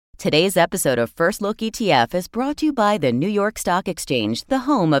Today's episode of First Look ETF is brought to you by the New York Stock Exchange, the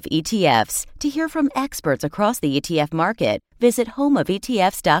home of ETFs. To hear from experts across the ETF market, visit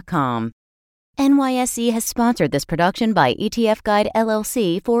homeofetfs.com. NYSE has sponsored this production by ETF Guide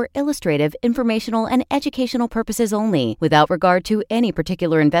LLC for illustrative, informational, and educational purposes only, without regard to any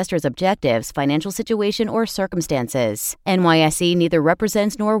particular investor's objectives, financial situation, or circumstances. NYSE neither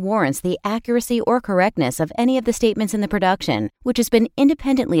represents nor warrants the accuracy or correctness of any of the statements in the production, which has been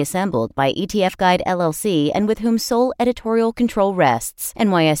independently assembled by ETF Guide LLC and with whom sole editorial control rests.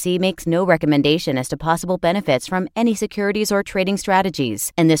 NYSE makes no recommendation as to possible benefits from any securities or trading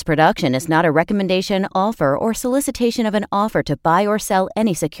strategies, and this production is not a recommendation, offer, or solicitation of an offer to buy or sell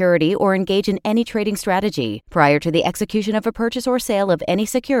any security or engage in any trading strategy. Prior to the execution of a purchase or sale of any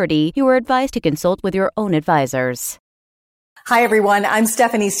security, you are advised to consult with your own advisors. Hi, everyone. I'm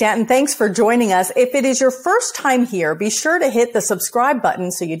Stephanie Stanton. Thanks for joining us. If it is your first time here, be sure to hit the subscribe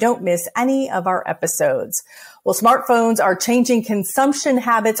button so you don't miss any of our episodes. Well, smartphones are changing consumption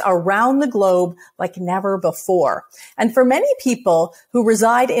habits around the globe like never before. And for many people who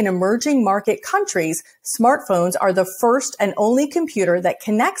reside in emerging market countries, smartphones are the first and only computer that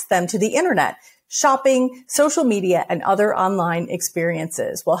connects them to the internet, shopping, social media, and other online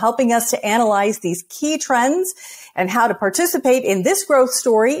experiences. Well, helping us to analyze these key trends and how to participate in this growth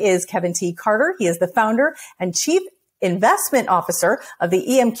story is Kevin T. Carter. He is the founder and chief investment officer of the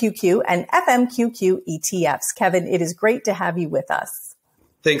EMQQ and FMQQ ETFs. Kevin, it is great to have you with us.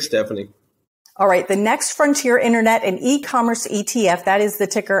 Thanks, Stephanie. All right. The next frontier internet and e-commerce ETF, that is the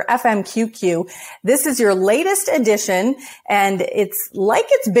ticker FMQQ. This is your latest edition, and it's like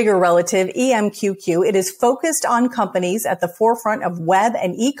its bigger relative, EMQQ. It is focused on companies at the forefront of web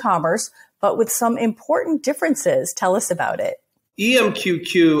and e-commerce, but with some important differences. Tell us about it.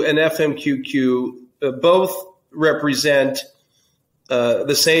 EMQQ and FMQQ both represent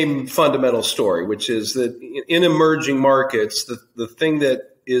the same fundamental story, which is that in emerging markets, the thing that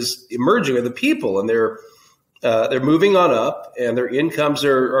is emerging are the people, and they're moving on up, and their incomes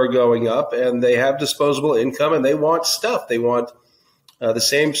are going up, and they have disposable income, and they want stuff. They want the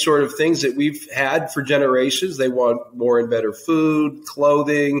same sort of things that we've had for generations. They want more and better food,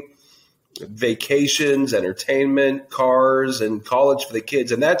 clothing, vacations, entertainment, cars, and college for the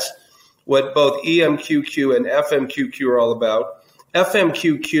kids. And that's what both EMQQ and FMQQ are all about.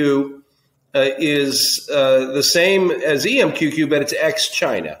 FMQQ is the same as EMQQ, but it's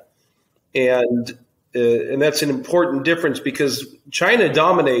ex-China. And that's an important difference because China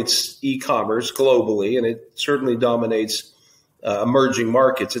dominates e-commerce globally, and it certainly dominates emerging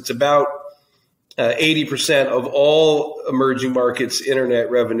markets. It's about 80% of all emerging markets' internet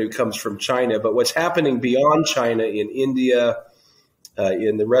revenue comes from China. But what's happening beyond China in India,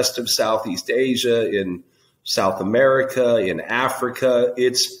 in the rest of Southeast Asia, in South America, in Africa,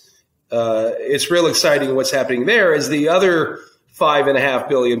 it's real exciting what's happening there as the other 5.5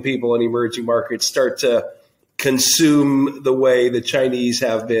 billion people in emerging markets start to consume the way the Chinese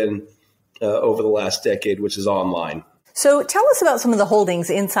have been over the last decade, which is online. So tell us about some of the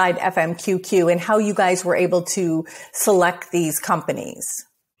holdings inside FMQQ and how you guys were able to select these companies.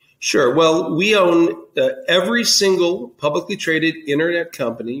 Sure. Well, we own every single publicly traded internet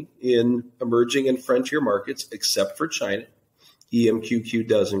company in emerging and frontier markets except for China. EMQQ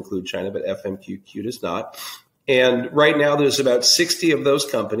does include China, but FMQQ does not. And right now there's about 60 of those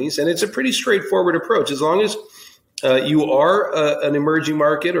companies, and it's a pretty straightforward approach. As long as you are an emerging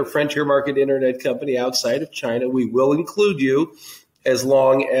market or frontier market internet company outside of China, we will include you as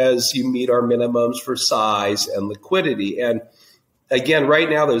long as you meet our minimums for size and liquidity. And again, right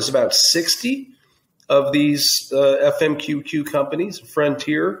now there's about 60 of these FMQQ companies,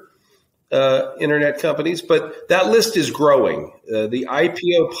 frontier internet companies, but that list is growing. The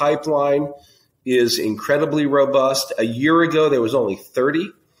IPO pipeline is incredibly robust. A year ago, there was only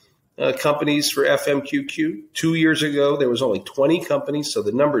 30 companies for FMQQ. 2 years ago, there was only 20 companies, so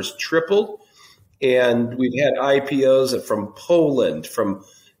the numbers tripled. And we've had IPOs from Poland, from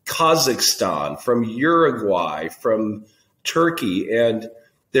Kazakhstan, from Uruguay, from Turkey, and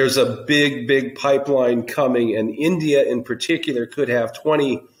there's a big pipeline coming. And India, in particular, could have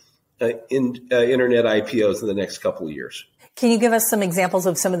 20 internet IPOs in the next couple of years. Can you give us some examples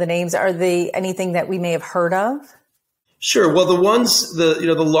of some of the names? Are they anything that we may have heard of? Sure. Well,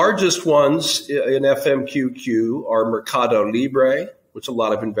 the largest ones in FMQQ are Mercado Libre, which a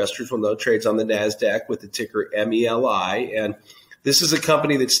lot of investors will know trades on the NASDAQ with the ticker MELI. And this is a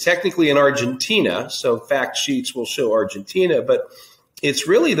company that's technically in Argentina, so fact sheets will show Argentina, but it's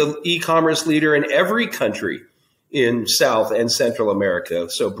really the e-commerce leader in every country in South and Central America.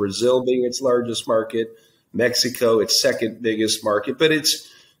 So Brazil being its largest market, Mexico its second biggest market, but it's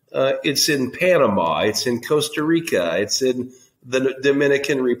It's in Panama. It's in Costa Rica. It's in the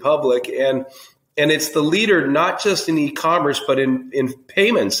Dominican Republic. And it's the leader not just in e-commerce, but in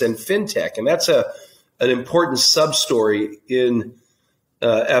payments and fintech. And that's an important sub-story in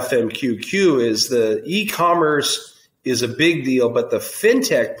FMQQ is the e-commerce is a big deal, but the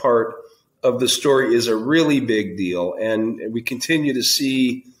fintech part of the story is a really big deal. And we continue to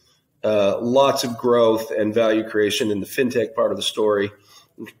see lots of growth and value creation in the fintech part of the story.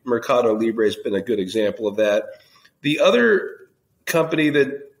 Mercado Libre has been a good example of that. The other company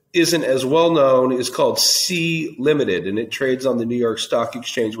that isn't as well known is called Sea Limited, and it trades on the New York Stock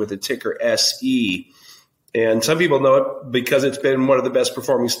Exchange with a ticker SE. And some people know it because it's been one of the best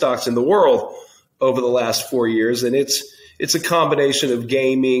performing stocks in the world over the last 4 years. And it's a combination of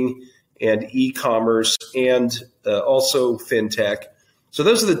gaming and e-commerce and also fintech. So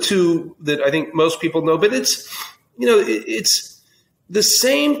those are the two that I think most people know. But it's the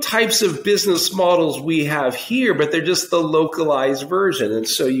same types of business models we have here, but they're just the localized version. And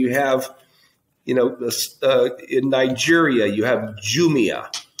so you have, in Nigeria, you have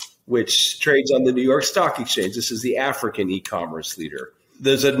Jumia, which trades on the New York Stock Exchange. This is the African e-commerce leader.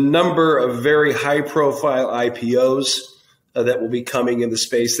 There's a number of very high-profile IPOs that will be coming in the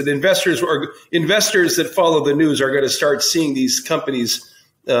space that investors that follow the news are going to start seeing these companies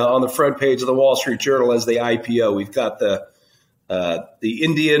on the front page of the Wall Street Journal as they IPO. We've got the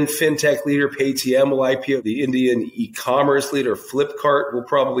Indian fintech leader Paytm will IPO. The Indian e-commerce leader Flipkart will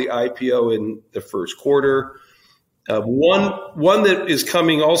probably IPO in the first quarter. One that is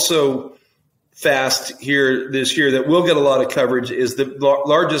coming also fast here this year that will get a lot of coverage is the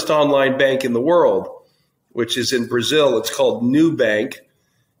largest online bank in the world, which is in Brazil. It's called Nubank,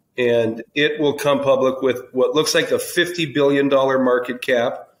 and it will come public with what looks like a $50 billion market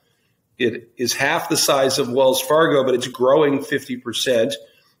cap. It is half the size of Wells Fargo, but it's growing 50%.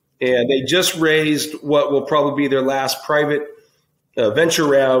 And they just raised what will probably be their last private venture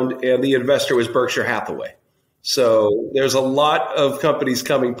round, and the investor was Berkshire Hathaway. So there's a lot of companies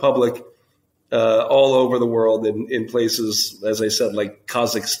coming public all over the world in places, as I said, like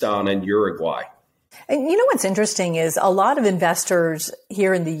Kazakhstan and Uruguay. And you know what's interesting is a lot of investors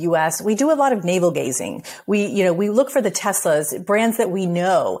here in the U.S., we do a lot of navel gazing. We look for the Teslas, brands that we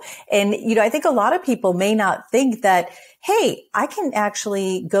know. And, I think a lot of people may not think that, hey, I can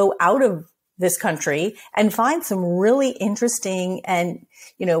actually go out of this country and find some really interesting and,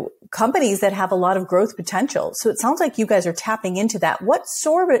 companies that have a lot of growth potential. So it sounds like you guys are tapping into that. What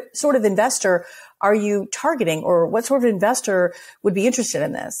sort of investor are you targeting, or what sort of investor would be interested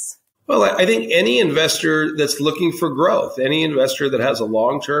in this? Well, I think any investor that's looking for growth, any investor that has a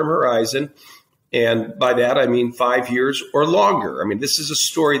long-term horizon, and by that I mean 5 years or longer. I mean, this is a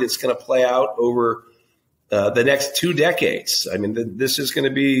story that's going to play out over the next 2 decades. I mean, this is going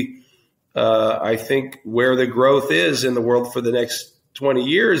to be, I think, where the growth is in the world for the next 20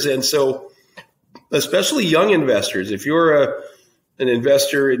 years. And so especially young investors, if you're an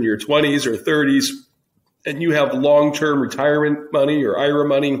investor in your 20s or 30s and you have long-term retirement money or IRA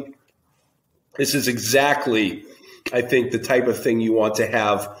money, this is exactly, I think, the type of thing you want to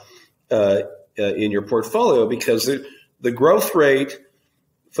have in your portfolio, because the growth rate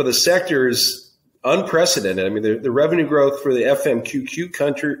for the sector is unprecedented. I mean, the revenue growth for the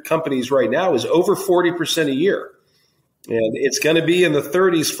FMQQ companies right now is over 40% a year. And it's going to be in the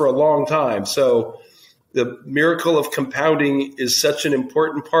 30s for a long time. So the miracle of compounding is such an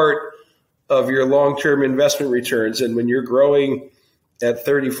important part of your long-term investment returns. And when you're growing at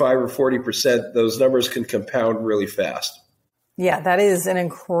 35 or 40%, those numbers can compound really fast. Yeah, that is an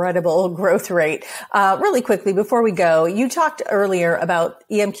incredible growth rate. Really quickly, before we go, you talked earlier about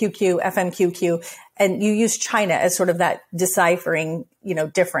EMQQ, FMQQ, and you used China as sort of that deciphering,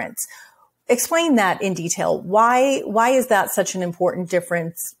 difference. Explain that in detail. Why is that such an important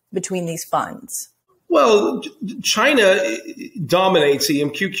difference between these funds? Well, China dominates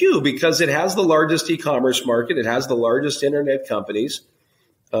EMQQ because it has the largest e-commerce market. It has the largest internet companies.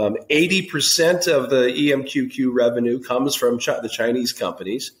 80% of the EMQQ revenue comes from the Chinese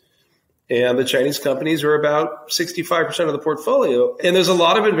companies. And the Chinese companies are about 65% of the portfolio. And there's a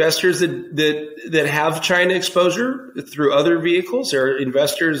lot of investors that have China exposure through other vehicles. There are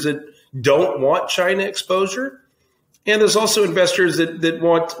investors that don't want China exposure. And there's also investors that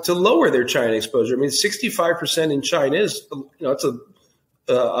want to lower their China exposure. I mean, 65% in China is, it's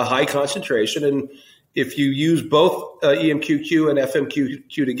a high concentration. And if you use both EMQQ and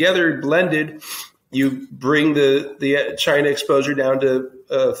FMQQ together, blended, you bring the China exposure down to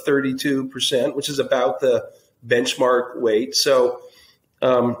 32%, which is about the benchmark weight. So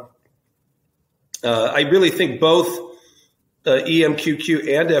I really think both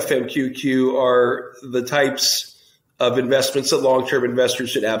EMQQ and FMQQ are the types of investments that long-term investors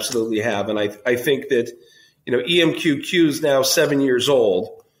should absolutely have. And I think that, EMQQ is now 7 years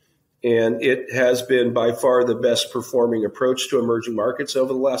old, and it has been by far the best performing approach to emerging markets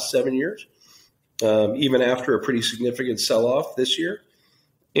over the last 7 years, even after a pretty significant sell-off this year.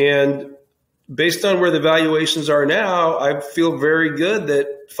 And based on where the valuations are now, I feel very good that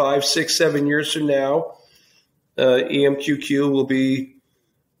 5, 6, 7 years from now, EMQQ will be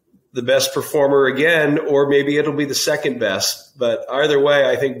the best performer again, or maybe it'll be the second best. But either way,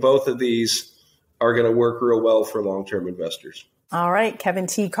 I think both of these are going to work real well for long-term investors. All right, Kevin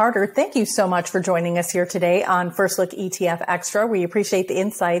T. Carter, thank you so much for joining us here today on First Look ETF Extra. We appreciate the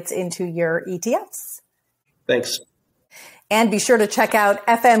insights into your ETFs. Thanks. And be sure to check out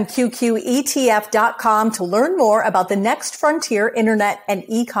fmqqetf.com to learn more about the next frontier internet and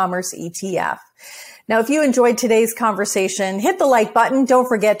e-commerce ETF. Now, if you enjoyed today's conversation, hit the like button. Don't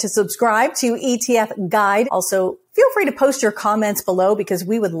forget to subscribe to ETF Guide. Also, feel free to post your comments below because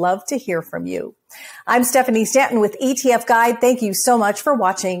we would love to hear from you. I'm Stephanie Stanton with ETF Guide. Thank you so much for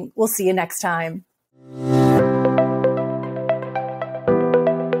watching. We'll see you next time.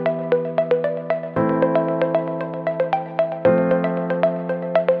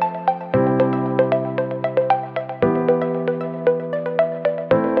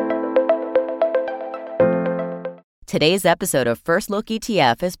 Today's episode of First Look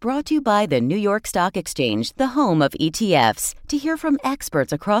ETF is brought to you by the New York Stock Exchange, the home of ETFs. To hear from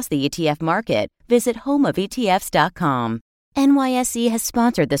experts across the ETF market, visit homeofetfs.com. NYSE has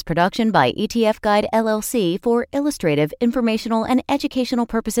sponsored this production by ETF Guide LLC for illustrative, informational, and educational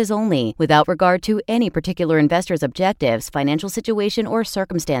purposes only, without regard to any particular investor's objectives, financial situation, or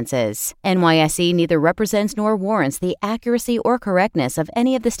circumstances. NYSE neither represents nor warrants the accuracy or correctness of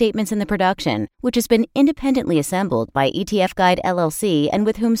any of the statements in the production, which has been independently assembled by ETF Guide LLC and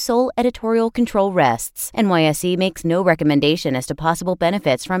with whom sole editorial control rests. NYSE makes no recommendation as to possible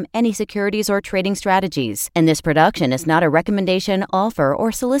benefits from any securities or trading strategies, and this production is not a recommendation, offer,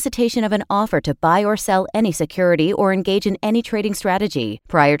 or solicitation of an offer to buy or sell any security or engage in any trading strategy.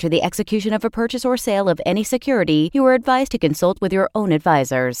 Prior to the execution of a purchase or sale of any security, you are advised to consult with your own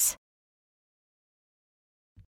advisors.